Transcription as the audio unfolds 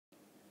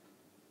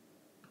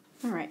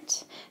All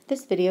right,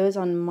 this video is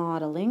on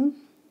modeling,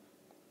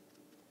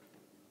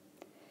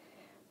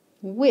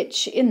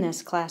 which in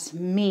this class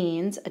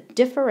means a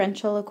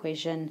differential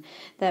equation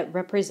that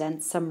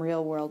represents some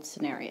real-world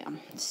scenario.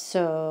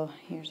 So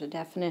here's a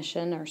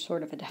definition, or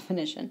sort of a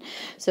definition.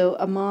 So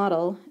a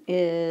model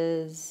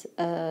is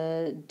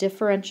a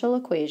differential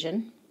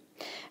equation,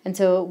 and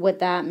so what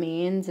that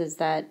means is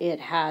that it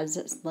has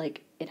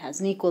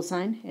an equal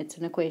sign, it's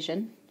an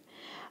equation,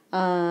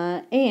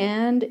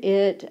 and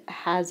it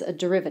has a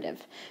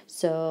derivative.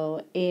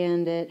 So,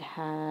 and it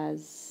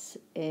has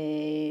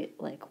a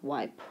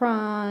y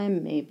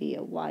prime, maybe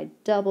a y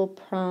double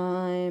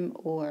prime,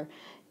 or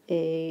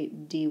a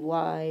dy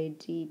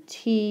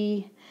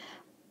dt,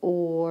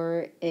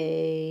 or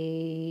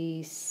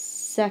a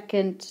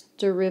second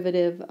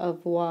derivative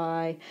of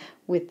y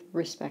with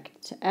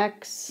respect to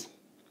x,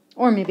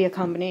 or maybe a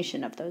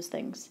combination of those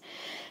things.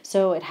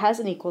 So it has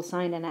an equal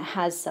sign and it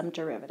has some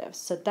derivatives.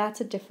 So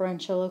that's a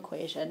differential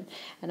equation.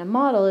 And a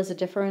model is a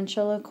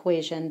differential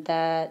equation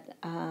that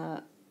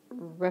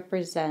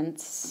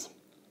represents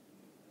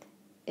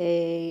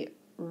a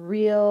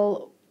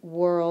real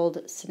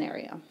world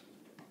scenario.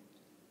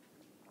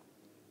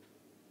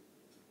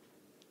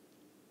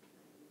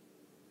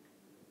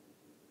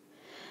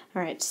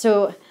 All right,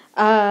 so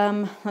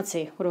let's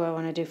see, what do I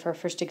want to do for our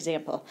first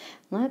example?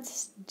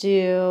 Let's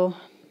do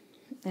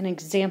an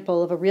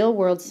example of a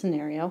real-world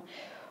scenario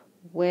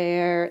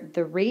where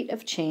the rate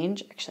of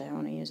change, actually I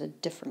want to use a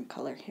different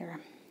color here.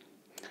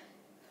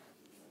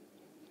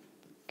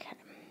 Okay.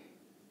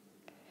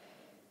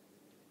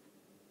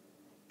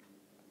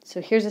 So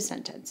here's a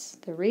sentence.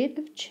 The rate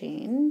of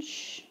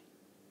change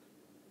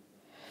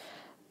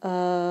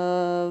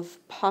of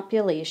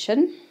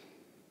population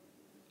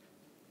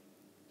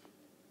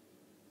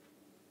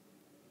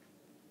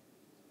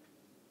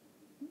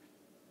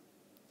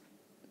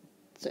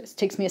so it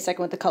takes me a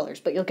second with the colors,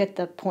 but you'll get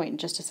the point in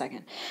just a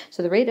second.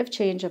 So the rate of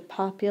change of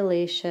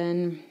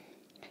population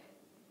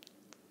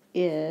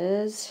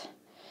is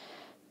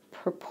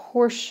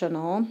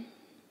proportional.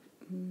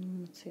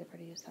 Let's see, I've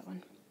already used that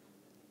one.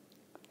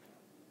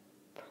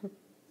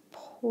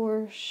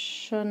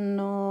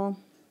 Proportional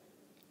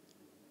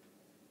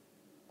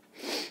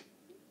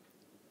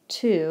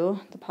to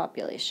the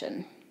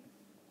population.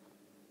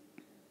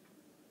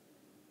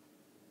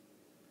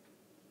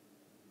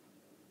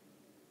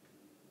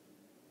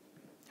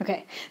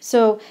 Okay,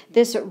 so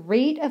this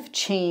rate of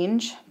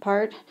change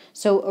part,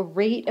 so a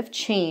rate of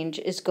change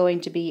is going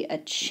to be a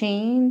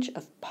change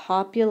of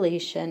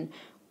population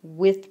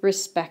with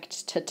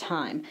respect to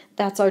time.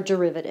 That's our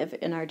derivative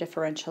in our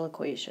differential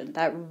equation,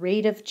 that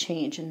rate of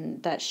change,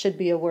 and that should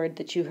be a word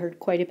that you heard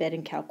quite a bit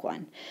in Calc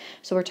 1.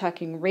 So we're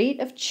talking rate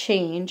of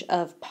change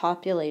of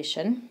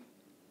population,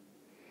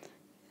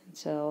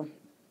 so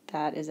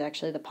that is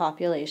actually the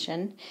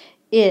population,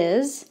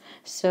 is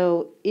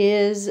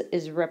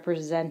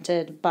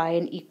represented by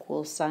an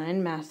equal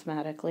sign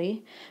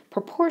mathematically.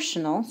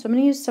 Proportional, so I'm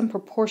going to use some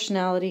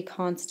proportionality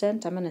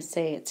constant, I'm going to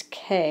say it's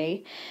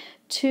k,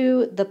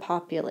 to the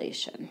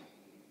population.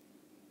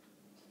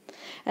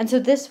 And so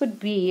this would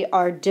be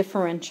our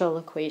differential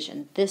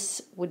equation.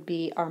 This would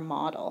be our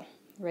model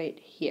right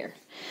here.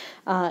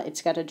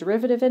 It's got a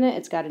derivative in it,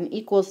 it's got an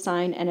equal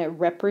sign, and it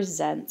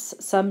represents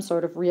some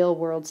sort of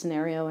real-world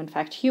scenario. In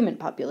fact, human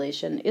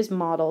population is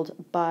modeled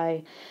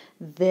by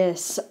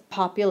this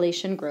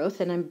population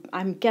growth, and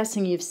I'm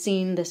guessing you've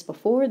seen this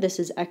before. This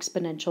is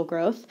exponential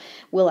growth.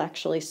 We'll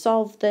actually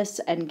solve this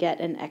and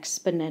get an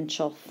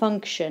exponential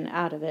function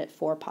out of it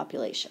for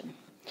population.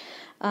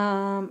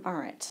 All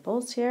right,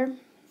 symbols here,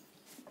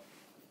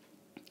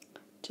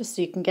 just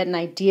so you can get an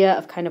idea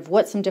of kind of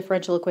what some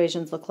differential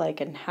equations look like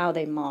and how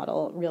they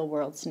model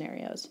real-world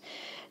scenarios.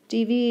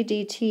 dv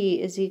dt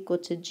is equal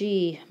to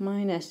g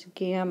minus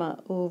gamma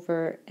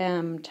over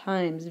m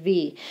times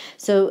v.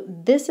 So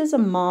this is a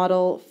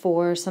model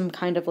for some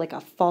kind of like a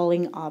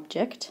falling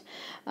object.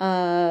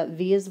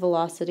 V is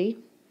velocity,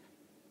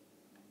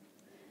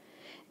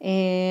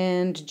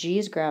 and g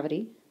is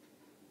gravity,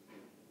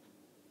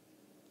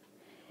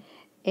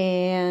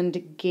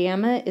 and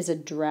gamma is a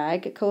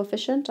drag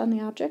coefficient on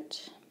the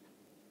object,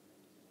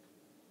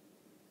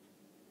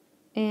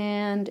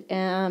 and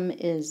m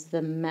is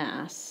the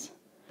mass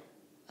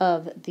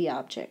of the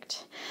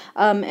object.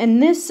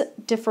 And this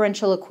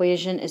differential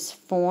equation is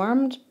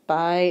formed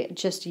by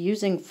just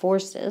using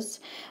forces.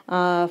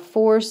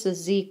 Force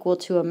is equal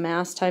to a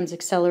mass times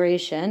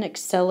acceleration.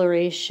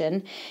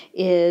 Acceleration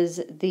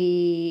is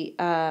the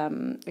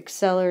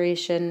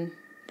acceleration.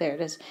 There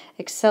it is.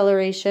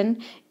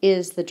 Acceleration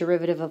is the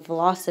derivative of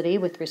velocity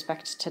with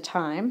respect to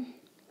time.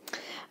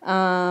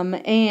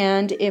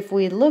 And if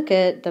we look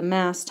at the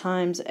mass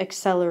times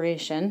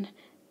acceleration,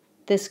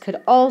 this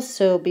could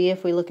also be,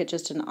 if we look at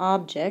just an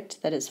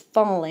object that is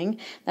falling,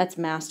 that's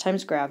mass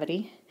times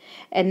gravity.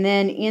 And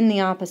then in the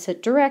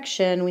opposite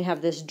direction, we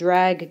have this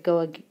drag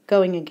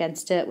going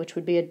against it, which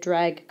would be a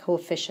drag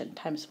coefficient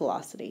times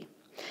velocity.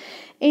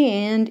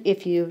 And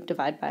if you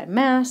divide by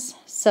mass,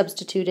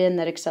 substitute in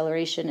that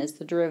acceleration is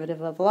the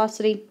derivative of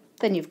velocity,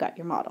 then you've got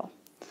your model.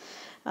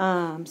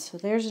 So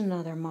there's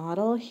another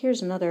model.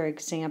 Here's another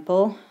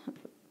example,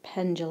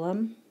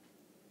 pendulum.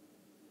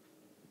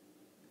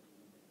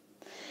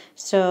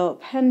 So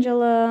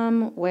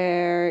pendulum,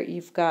 where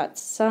you've got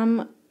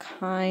some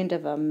kind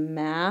of a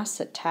mass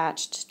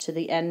attached to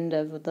the end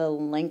of the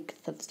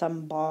length of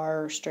some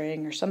bar or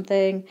string or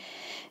something.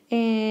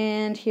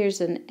 And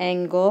here's an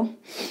angle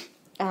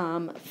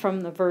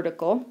from the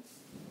vertical.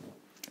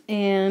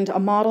 And a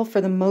model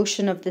for the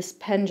motion of this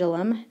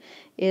pendulum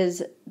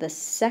is the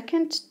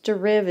second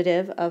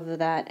derivative of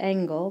that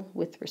angle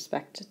with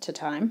respect to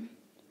time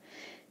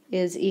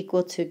is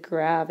equal to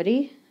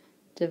gravity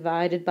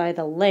divided by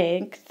the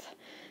length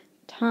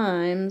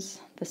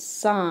times the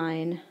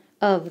sine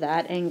of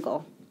that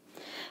angle.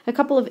 A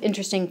couple of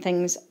interesting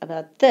things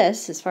about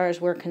this as far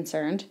as we're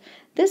concerned.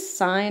 This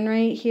sine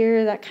right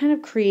here, that kind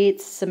of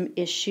creates some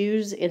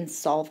issues in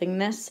solving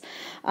this.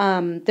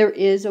 There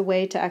is a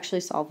way to actually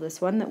solve this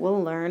one that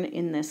we'll learn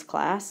in this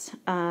class.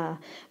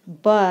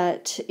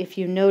 But if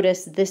you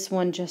notice, this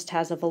one just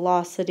has a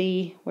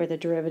velocity where the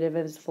derivative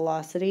is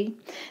velocity.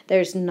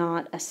 There's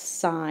not a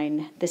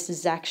sine. This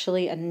is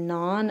actually a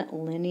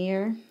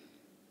non-linear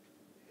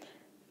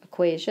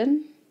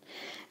equation.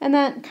 And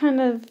that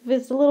kind of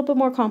is a little bit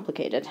more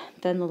complicated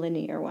than the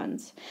linear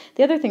ones.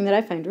 The other thing that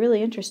I find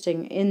really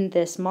interesting in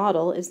this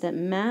model is that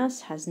mass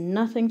has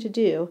nothing to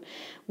do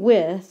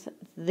with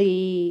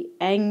the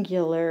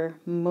angular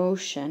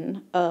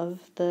motion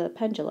of the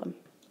pendulum.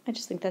 I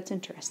just think that's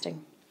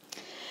interesting.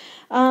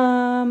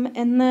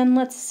 And then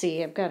let's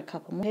see, I've got a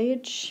couple more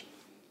page.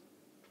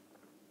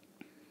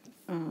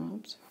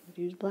 Oops, I've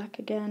used black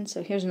again.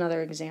 So here's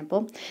another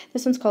example.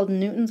 This one's called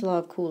Newton's Law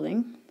of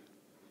Cooling.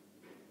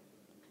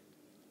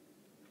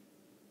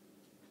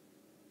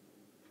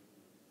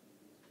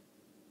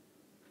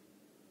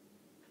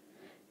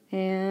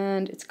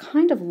 And it's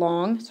kind of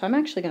long, so I'm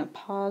actually going to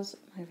pause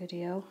my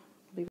video.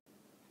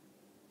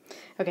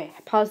 Okay,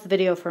 I paused the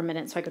video for a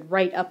minute so I could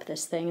write up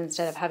this thing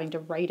instead of having to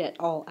write it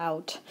all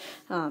out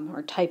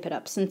or type it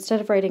up. So instead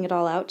of writing it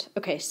all out,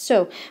 okay,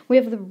 so we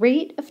have the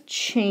rate of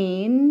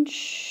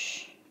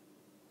change.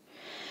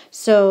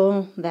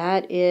 So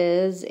that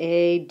is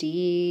a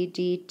d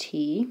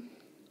dt.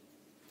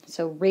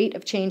 So rate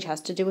of change has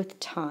to do with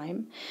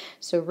time.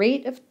 So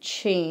rate of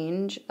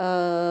change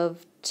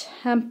of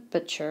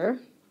temperature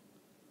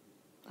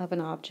of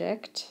an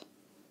object,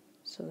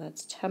 so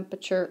that's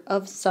temperature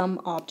of some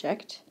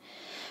object.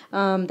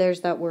 There's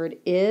that word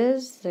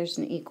is, there's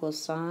an equal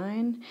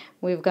sign.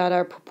 We've got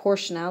our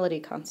proportionality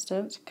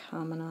constant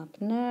coming up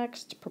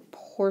next,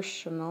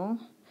 proportional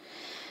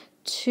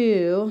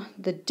to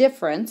the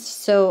difference.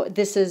 So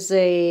this is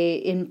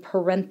in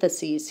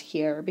parentheses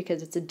here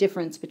because it's a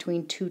difference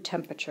between two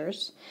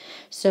temperatures.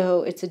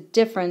 So it's a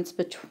difference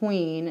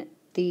between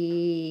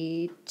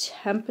the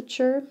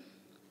temperature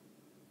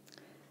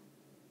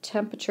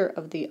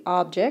of the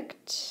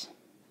object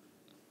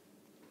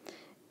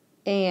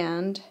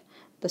and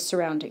the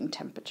surrounding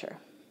temperature.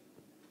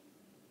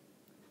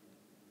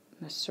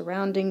 The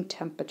surrounding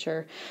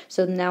temperature.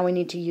 So now we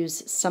need to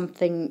use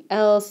something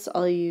else.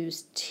 I'll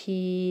use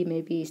T,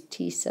 maybe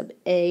T sub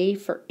A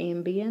for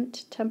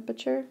ambient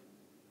temperature.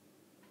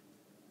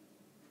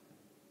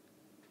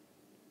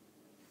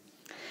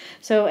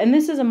 So, and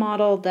this is a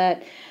model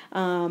that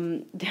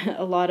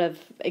a lot of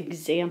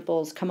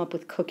examples come up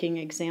with cooking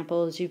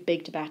examples. You've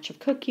baked a batch of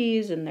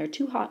cookies and they're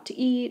too hot to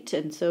eat,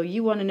 and so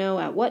you want to know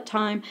at what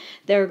time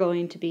they're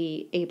going to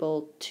be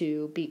able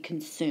to be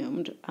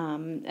consumed.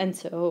 And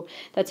so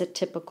that's a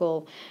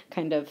typical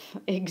kind of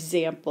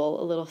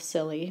example, a little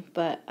silly,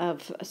 but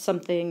of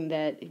something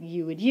that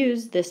you would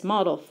use this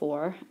model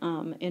for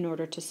in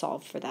order to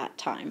solve for that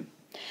time.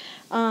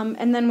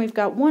 And then we've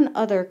got one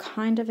other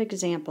kind of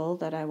example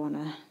that I want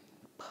to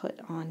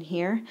put on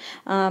here,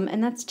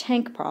 and that's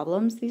tank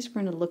problems. These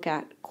we're going to look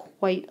at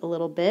quite a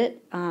little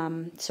bit,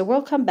 so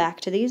we'll come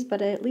back to these,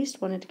 but I at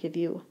least wanted to give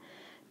you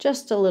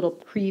just a little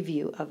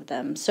preview of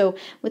them. So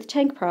with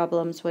tank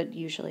problems, what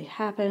usually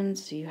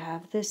happens, you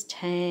have this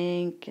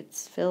tank,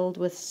 it's filled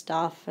with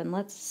stuff, and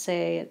let's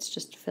say it's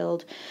just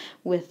filled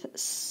with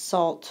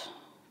salt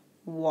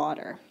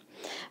water.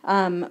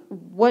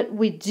 What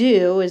we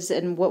do is,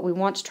 and what we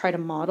want to try to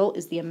model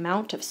is the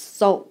amount of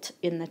salt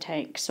in the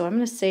tank. So I'm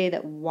going to say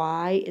that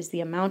Y is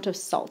the amount of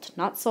salt,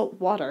 not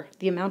salt water,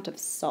 the amount of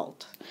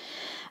salt.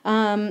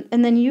 And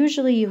then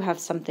usually you have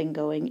something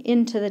going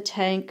into the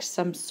tank,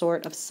 some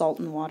sort of salt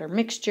and water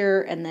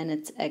mixture, and then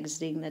it's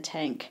exiting the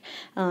tank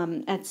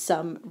at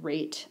some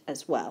rate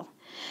as well.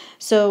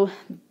 So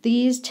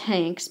these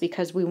tanks,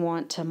 because we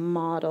want to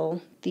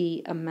model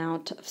the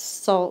amount of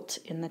salt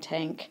in the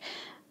tank,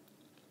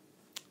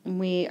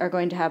 we are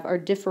going to have our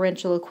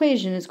differential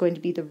equation is going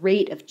to be the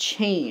rate of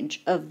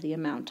change of the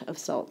amount of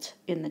salt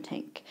in the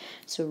tank.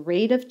 So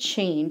rate of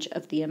change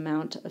of the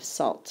amount of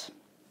salt.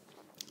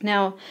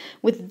 Now,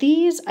 with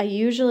these, I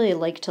usually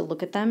like to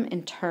look at them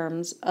in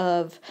terms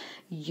of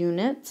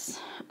units.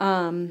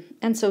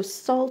 And so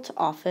salt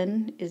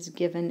often is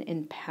given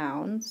in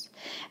pounds,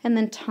 and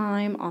then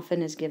time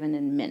often is given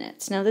in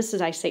minutes. Now, this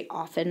is, I say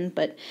often,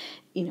 but,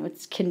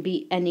 it can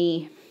be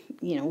any,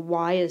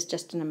 Y is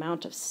just an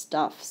amount of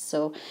stuff.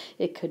 So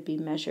it could be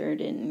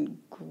measured in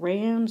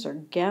grams or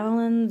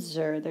gallons,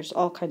 or there's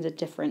all kinds of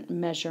different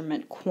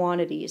measurement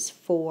quantities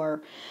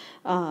for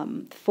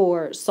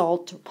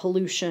salt,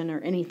 pollution, or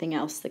anything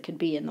else that could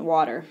be in the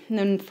water. And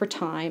then for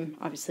time,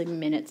 obviously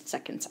minutes,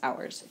 seconds,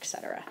 hours,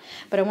 etc.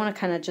 But I want to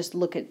kind of just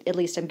look at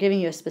least I'm giving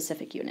you a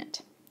specific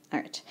unit. All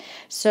right,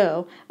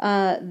 so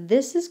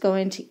this is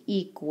going to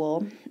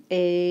equal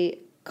a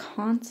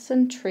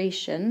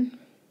concentration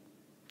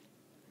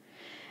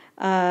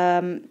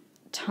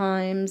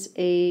times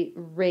a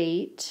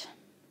rate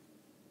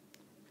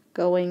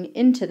going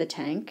into the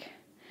tank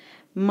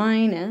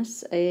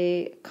minus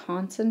a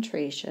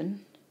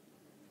concentration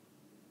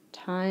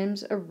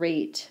times a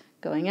rate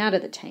going out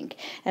of the tank.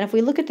 And if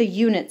we look at the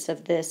units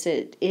of this,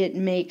 it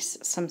makes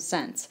some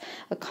sense.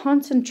 A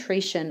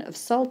concentration of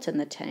salt in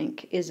the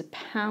tank is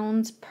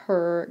pounds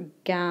per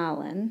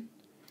gallon.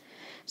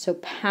 So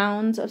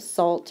pounds of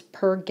salt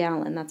per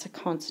gallon, that's a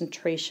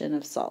concentration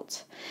of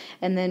salt.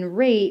 And then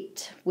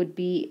rate would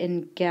be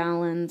in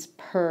gallons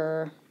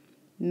per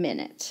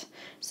minute.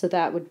 So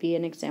that would be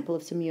an example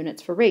of some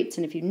units for rates.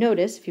 And if you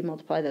notice, if you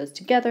multiply those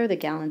together, the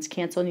gallons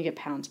cancel and you get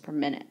pounds per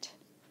minute.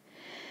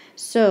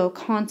 So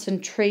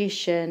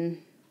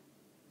concentration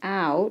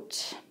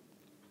out,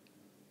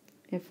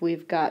 if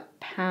we've got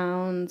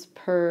pounds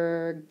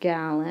per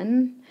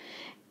gallon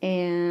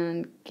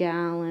and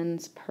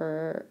gallons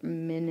per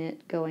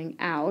minute going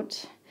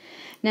out.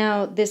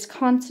 Now, this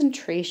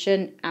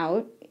concentration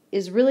out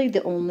is really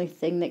the only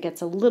thing that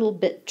gets a little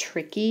bit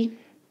tricky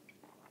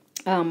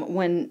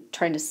when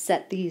trying to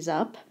set these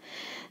up.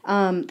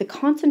 The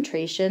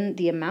concentration,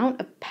 the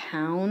amount of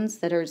pounds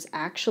that is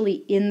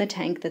actually in the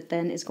tank that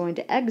then is going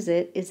to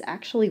exit is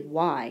actually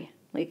Y.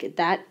 Like,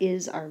 that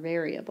is our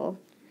variable.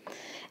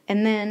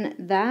 And then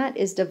that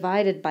is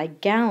divided by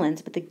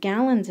gallons, but the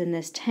gallons in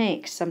this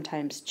tank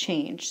sometimes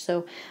change.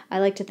 So I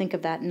like to think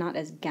of that not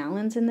as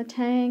gallons in the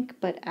tank,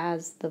 but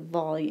as the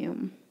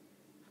volume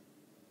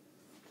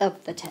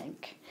of the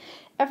tank.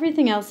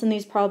 Everything else in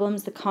these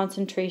problems, the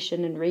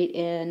concentration and rate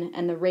in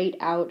and the rate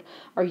out,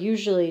 are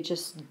usually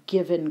just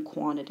given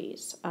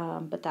quantities.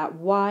 But that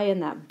Y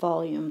and that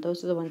volume,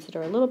 those are the ones that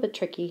are a little bit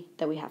tricky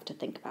that we have to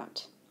think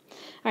about.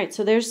 All right,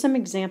 so there's some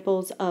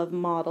examples of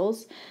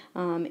models.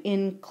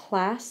 In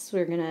class,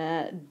 we're going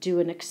to do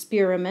an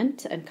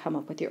experiment and come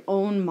up with your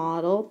own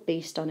model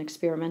based on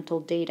experimental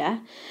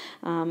data.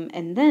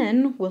 And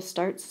then we'll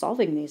start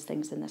solving these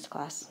things in this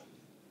class.